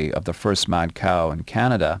 2003 of the first mad cow in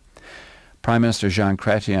Canada. Prime Minister Jean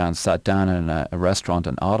Chrétien sat down in a restaurant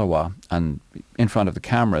in Ottawa and in front of the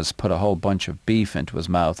cameras put a whole bunch of beef into his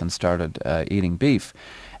mouth and started eating beef.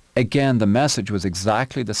 Again, the message was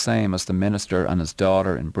exactly the same as the minister and his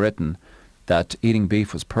daughter in Britain, that eating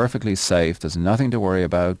beef was perfectly safe. There's nothing to worry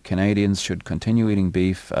about. Canadians should continue eating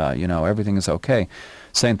beef. Everything is okay.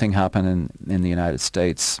 Same thing happened in the United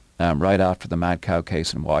States right after the mad cow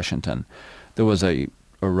case in Washington. There was a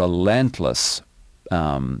relentless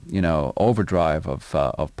overdrive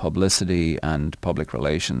of publicity and public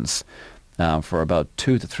relations for about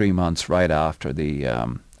 2 to 3 months right after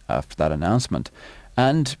after that announcement.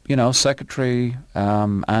 And, Secretary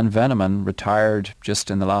Anne Veneman retired just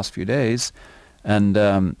in the last few days,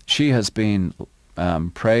 and she has been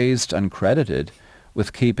praised and credited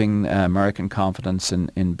with keeping American confidence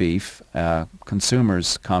in beef,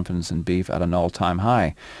 consumers' confidence in beef at an all-time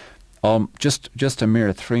high. Just a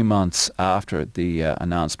mere 3 months after the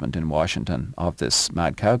announcement in Washington of this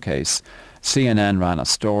mad cow case, CNN ran a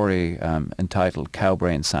story entitled "Cow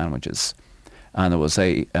Brain Sandwiches," and there was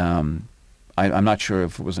I'm not sure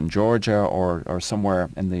if it was in Georgia or somewhere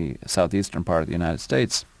in the southeastern part of the United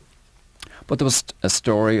States, but there was a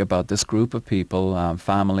story about this group of people,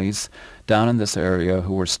 families down in this area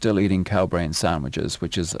who were still eating cow brain sandwiches,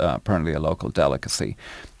 which is apparently a local delicacy.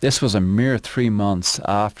 This was a mere 3 months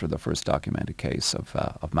after the first documented case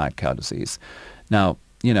of mad cow disease. Now,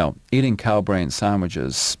 eating cow brain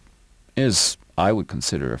sandwiches is, I would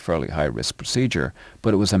consider, a fairly high-risk procedure,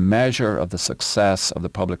 but it was a measure of the success of the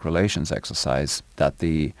public relations exercise that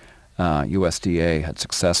the USDA had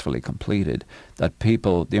successfully completed, that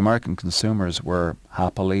the American consumers were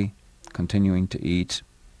happily continuing to eat,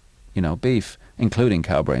 beef, including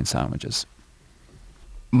cow brain sandwiches.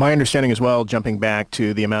 My understanding as well, jumping back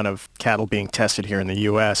to the amount of cattle being tested here in the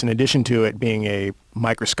U.S., in addition to it being a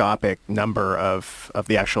microscopic number of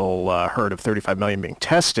the actual herd of 35 million being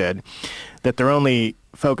tested, that they're only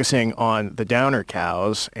focusing on the downer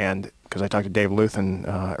cows. And because I talked to Dave Luthen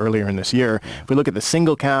earlier in this year, if we look at the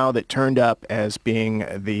single cow that turned up as being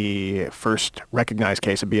the first recognized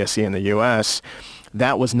case of BSE in the U.S.,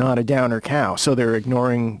 that was not a downer cow. So they're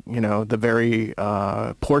ignoring, the very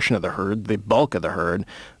portion of the herd, the bulk of the herd,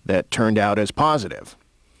 that turned out as positive.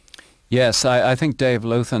 Yes, I think Dave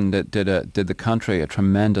Luthen did the country a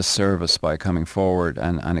tremendous service by coming forward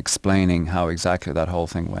and explaining how exactly that whole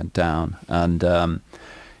thing went down. And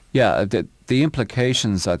the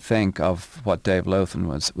implications, I think, of what Dave Luthen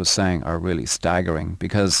was saying are really staggering,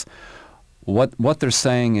 because what they're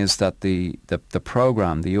saying is that the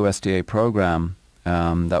program, the USDA program,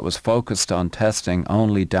 that was focused on testing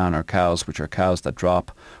only downer cows, which are cows that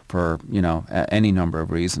drop for any number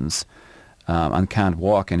of reasons and can't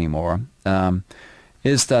walk anymore,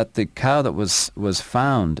 is that the cow that was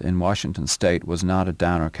found in Washington State was not a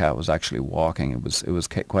downer cow. It was actually walking. It was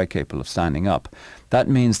quite capable of standing up. That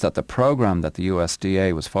means that the program that the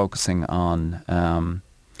USDA was focusing on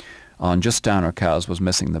just downer cows was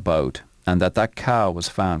missing the boat, and that cow was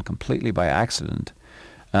found completely by accident.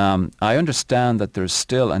 I understand that there's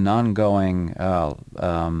still an ongoing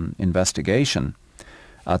investigation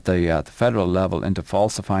at the federal level into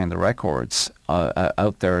falsifying the records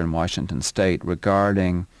out there in Washington State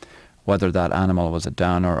regarding whether that animal was a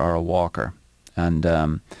downer or a walker. And,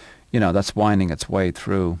 that's winding its way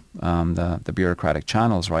through the bureaucratic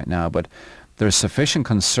channels right now. But there's sufficient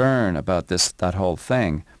concern about that whole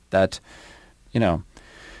thing that,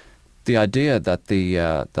 the idea that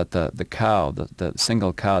the cow, the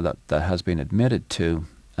single cow that has been admitted to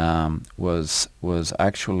was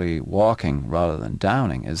actually walking rather than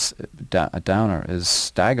downing a downer is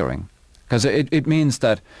staggering, Because it means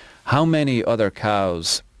that how many other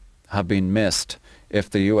cows have been missed if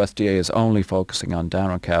the USDA is only focusing on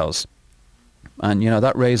downer cows. And,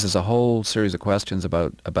 that raises a whole series of questions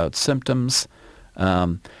about symptoms,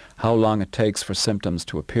 how long it takes for symptoms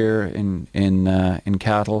to appear in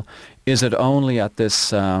cattle. Is it only at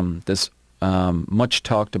this much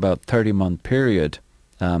talked about 30-month period?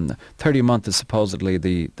 30-month is supposedly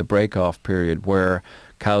the break-off period where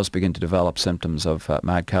cows begin to develop symptoms of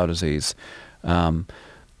mad cow disease.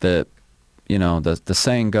 The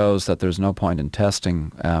saying goes that there's no point in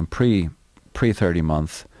testing pre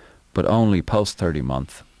 30-month, but only post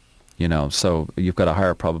 30-month. So you've got a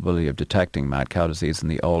higher probability of detecting mad cow disease in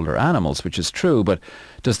the older animals, which is true. But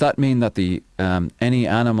does that mean that the any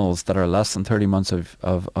animals that are less than 30 months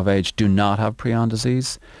of age do not have prion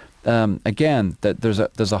disease? Again, that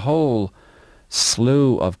there's a whole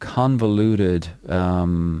slew of convoluted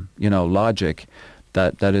logic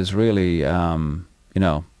that is really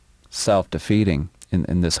self-defeating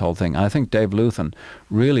in this whole thing. And I think Dave Luthan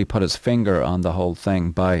really put his finger on the whole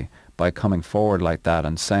thing by coming forward like that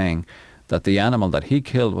and saying that the animal that he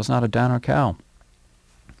killed was not a downer cow.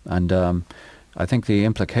 And I think the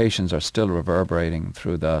implications are still reverberating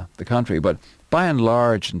through the country. But by and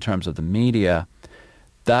large, in terms of the media,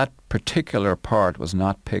 that particular part was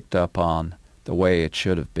not picked up on the way it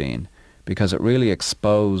should have been, because it really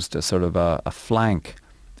exposed a sort of a flank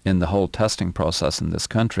in the whole testing process in this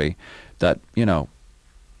country that,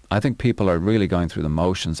 I think people are really going through the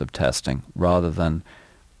motions of testing rather than,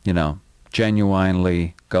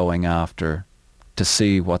 genuinely going after to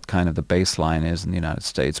see what kind of the baseline is in the United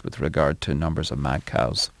States with regard to numbers of mad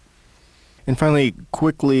cows. And finally,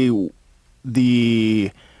 quickly,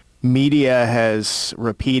 the media has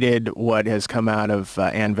repeated what has come out of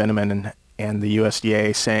Ann Veneman and the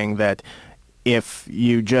USDA, saying that if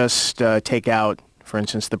you just take out, for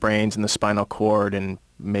instance, the brains and the spinal cord and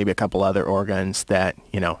maybe a couple other organs, that,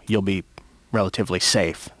 you'll be relatively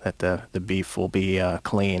safe, that the beef will be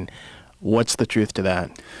clean. What's the truth to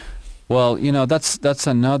that? Well, that's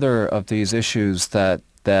another of these issues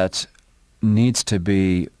that needs to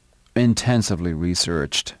be intensively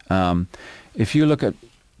researched. If you look at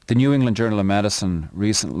the New England Journal of Medicine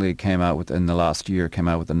recently in the last year came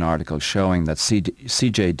out with an article showing that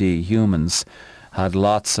CJD humans had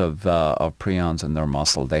lots of prions in their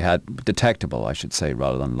muscle. They had detectable, I should say,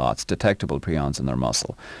 rather than lots, detectable prions in their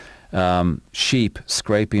muscle. Sheep,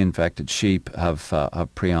 scrapie-infected sheep, have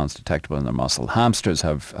prions detectable in their muscle. Hamsters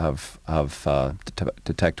have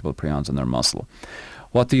detectable prions in their muscle.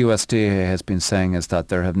 What the USDA has been saying is that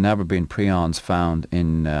there have never been prions found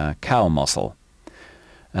in cow muscle.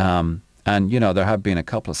 And, there have been a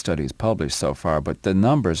couple of studies published so far, but the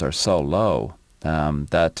numbers are so low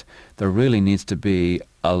that there really needs to be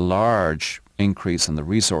a large increase in the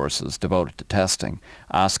resources devoted to testing,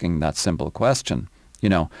 asking that simple question,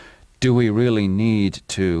 do we really need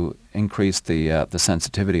to increase the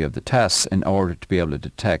sensitivity of the tests in order to be able to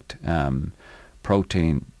detect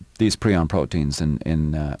these prion proteins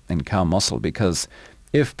in cow muscle? Because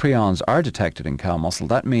if prions are detected in cow muscle,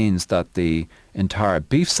 that means that the entire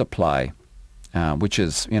beef supply, which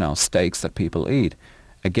is steaks that people eat,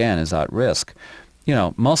 again is at risk.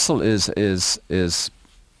 Muscle is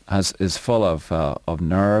full of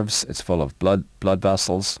nerves. It's full of blood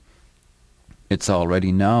vessels. It's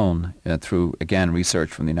already known through, again, research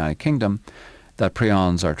from the United Kingdom that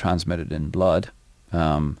prions are transmitted in blood.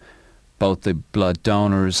 Both the blood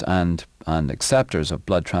donors and acceptors of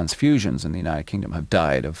blood transfusions in the United Kingdom have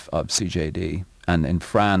died of CJD. And in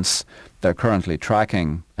France, they're currently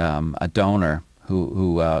tracking a donor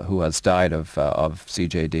who has died of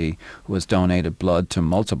CJD, who has donated blood to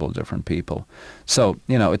multiple different people. So,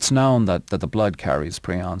 it's known that the blood carries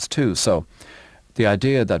prions too. So the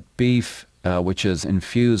idea that beef, which is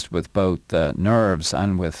infused with both nerves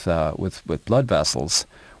and with blood vessels,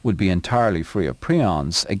 would be entirely free of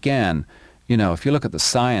prions. Again, if you look at the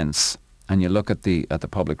science and you look at the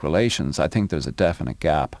public relations, I think there's a definite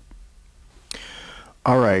gap.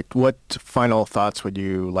 All right. What final thoughts would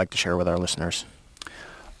you like to share with our listeners?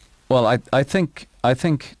 Well, I think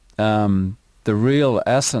the real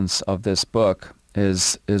essence of this book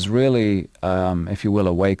is really, if you will,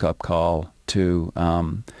 a wake-up call to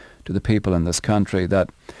the people in this country, that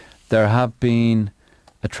there have been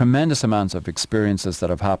a tremendous amounts of experiences that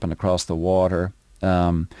have happened across the water.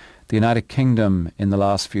 The United Kingdom in the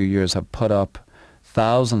last few years have put up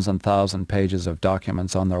thousands and thousands of pages of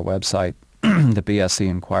documents on their website, the BSc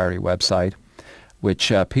Inquiry website,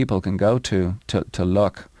 which people can go to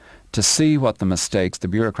look, to see what the mistakes, the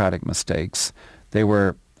bureaucratic mistakes, there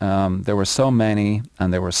were so many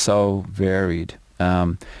and they were so varied.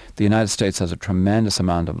 The United States has a tremendous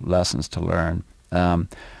amount of lessons to learn.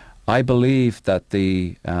 I believe that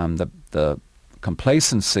the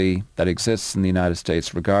complacency that exists in the United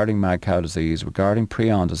States regarding mad cow disease, regarding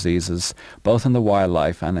prion diseases, both in the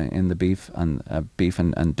wildlife and in the beef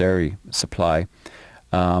and dairy supply,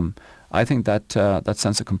 I think that that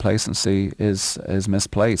sense of complacency is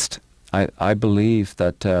misplaced. I believe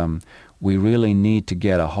that we really need to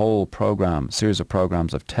get a whole series of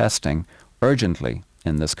programs of testing urgently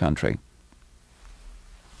in this country.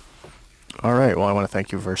 All right. Well, I want to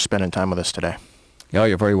thank you for spending time with us today. Yeah,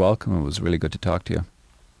 you're very welcome. It was really good to talk to you.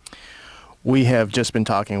 We have just been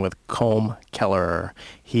talking with Colm Kelleher.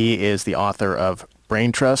 He is the author of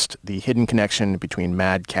Brain Trust, The Hidden Connection Between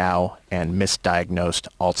Mad Cow and Misdiagnosed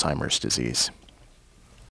Alzheimer's Disease.